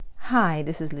Hi,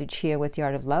 this is Lucia with The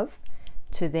Art of Love.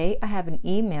 Today I have an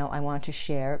email I want to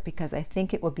share because I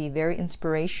think it will be very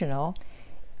inspirational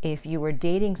if you were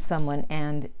dating someone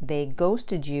and they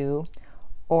ghosted you,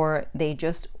 or they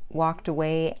just walked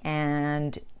away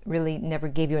and really never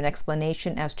gave you an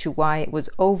explanation as to why it was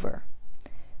over.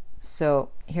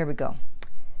 So here we go.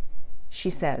 She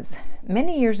says,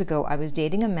 many years ago I was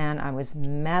dating a man I was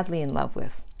madly in love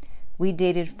with. We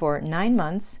dated for 9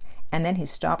 months and then he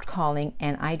stopped calling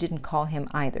and I didn't call him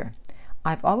either.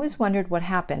 I've always wondered what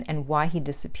happened and why he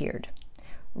disappeared.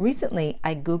 Recently,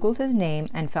 I Googled his name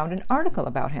and found an article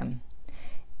about him.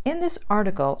 In this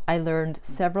article, I learned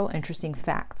several interesting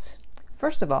facts.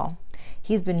 First of all,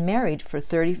 he's been married for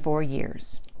 34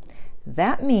 years.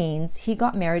 That means he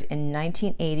got married in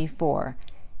 1984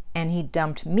 and he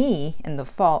dumped me in the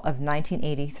fall of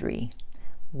 1983.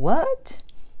 What?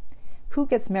 Who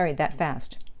gets married that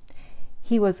fast?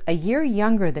 He was a year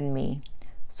younger than me,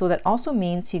 so that also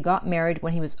means he got married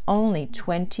when he was only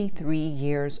 23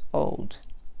 years old.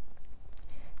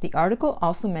 The article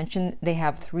also mentioned they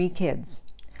have 3 kids.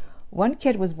 One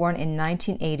kid was born in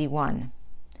 1981,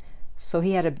 so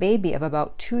he had a baby of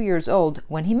about 2 years old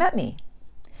when he met me.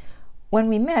 When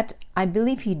we met, I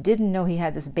believe he didn't know he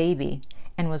had this baby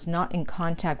and was not in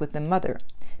contact with the mother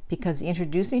because he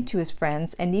introduced me to his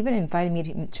friends and even invited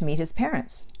me to meet his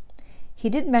parents. He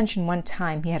did mention one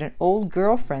time he had an old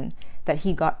girlfriend that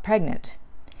he got pregnant,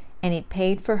 and he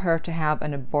paid for her to have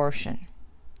an abortion.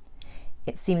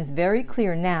 It seems very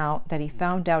clear now that he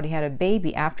found out he had a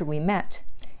baby after we met,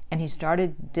 and he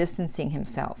started distancing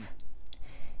himself.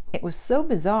 It was so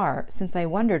bizarre since I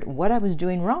wondered what I was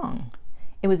doing wrong.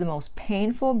 It was the most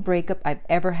painful breakup I've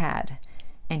ever had,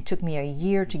 and took me a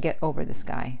year to get over this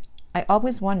guy. I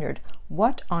always wondered,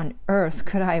 what on earth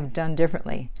could I have done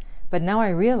differently? But now I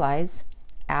realize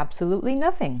absolutely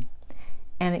nothing.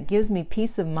 And it gives me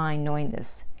peace of mind knowing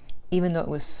this, even though it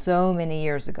was so many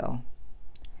years ago.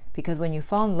 Because when you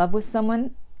fall in love with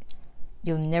someone,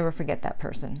 you'll never forget that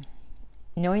person.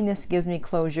 Knowing this gives me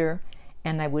closure,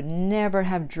 and I would never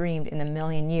have dreamed in a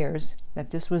million years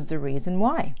that this was the reason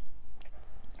why.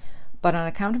 But on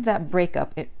account of that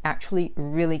breakup, it actually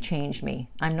really changed me.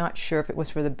 I'm not sure if it was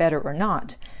for the better or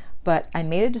not, but I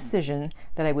made a decision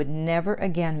that I would never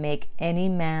again make any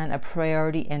man a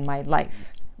priority in my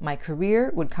life. My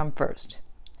career would come first.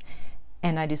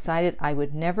 And I decided I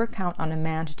would never count on a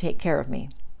man to take care of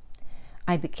me.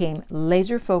 I became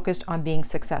laser focused on being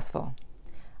successful.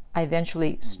 I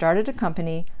eventually started a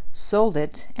company, sold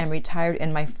it, and retired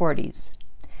in my 40s.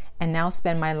 And now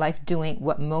spend my life doing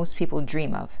what most people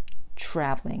dream of,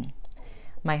 traveling.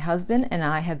 My husband and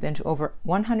I have been to over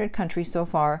 100 countries so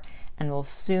far and will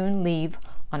soon leave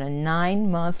on a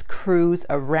 9-month cruise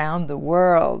around the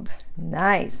world.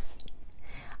 Nice!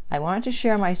 I wanted to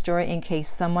share my story in case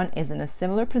someone is in a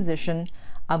similar position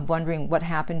of wondering what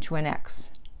happened to an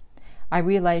ex. I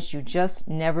realized you just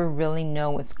never really know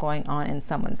what's going on in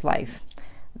someone's life.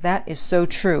 That is so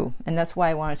true, and that's why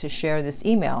I wanted to share this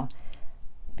email,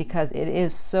 because it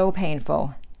is so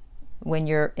painful when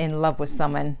you're in love with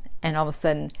someone and all of a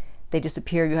sudden they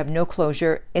disappear, you have no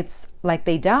closure. It's like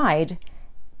they died,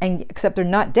 and except they're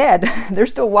not dead. They're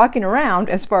still walking around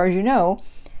as far as you know,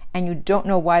 and you don't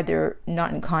know why they're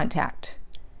not in contact.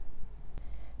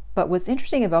 But what's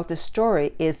interesting about this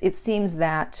story is it seems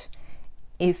that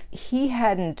if he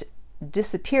hadn't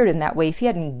disappeared in that way, if he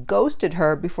hadn't ghosted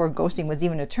her before ghosting was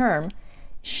even a term,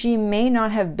 she may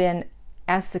not have been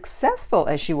as successful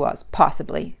as she was,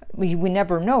 possibly. We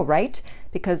never know, right?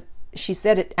 Because she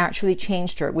said it actually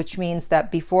changed her, which means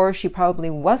that before she probably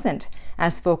wasn't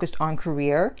as focused on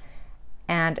career,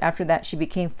 and after that she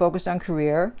became focused on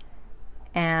career,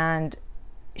 and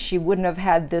she wouldn't have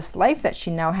had this life that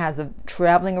she now has of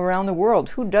traveling around the world.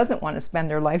 Who doesn't want to spend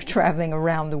their life traveling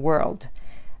around the world?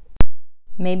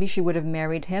 Maybe she would have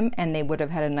married him and they would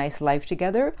have had a nice life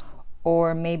together,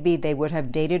 or maybe they would have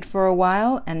dated for a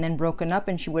while and then broken up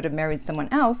and she would have married someone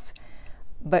else,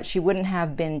 but she wouldn't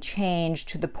have been changed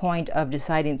to the point of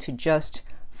deciding to just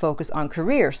focus on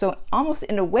career. So almost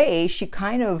in a way, she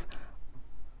kind of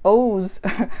owes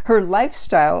her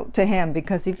lifestyle to him,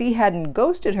 because if he hadn't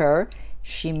ghosted her,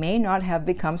 she may not have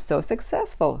become so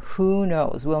successful. Who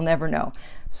knows? We'll never know.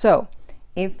 So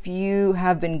if you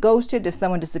have been ghosted, if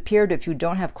someone disappeared, if you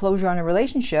don't have closure on a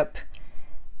relationship,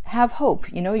 have hope.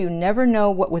 You never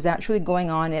know what was actually going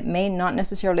on. It may not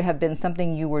necessarily have been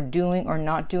something you were doing or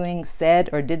not doing, said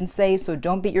or didn't say, so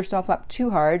don't beat yourself up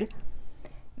too hard.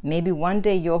 Maybe one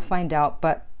day you'll find out,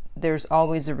 but there's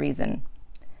always a reason.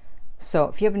 So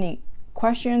if you have any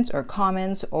questions or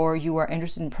comments, or you are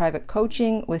interested in private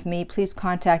coaching with me, please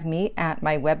contact me at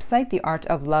my website,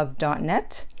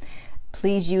 theartoflove.net.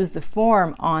 please use the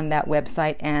form on that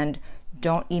website and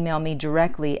don't email me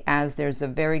directly, as there's a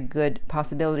very good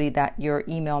possibility that your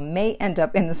email may end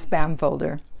up in the spam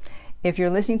folder. If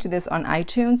you're listening to this on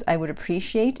iTunes, I would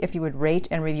appreciate if you would rate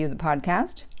and review the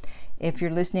podcast. If you're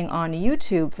listening on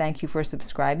YouTube, thank you for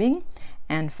subscribing.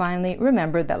 And finally,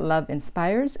 remember that love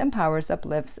inspires, empowers,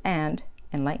 uplifts, and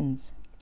enlightens.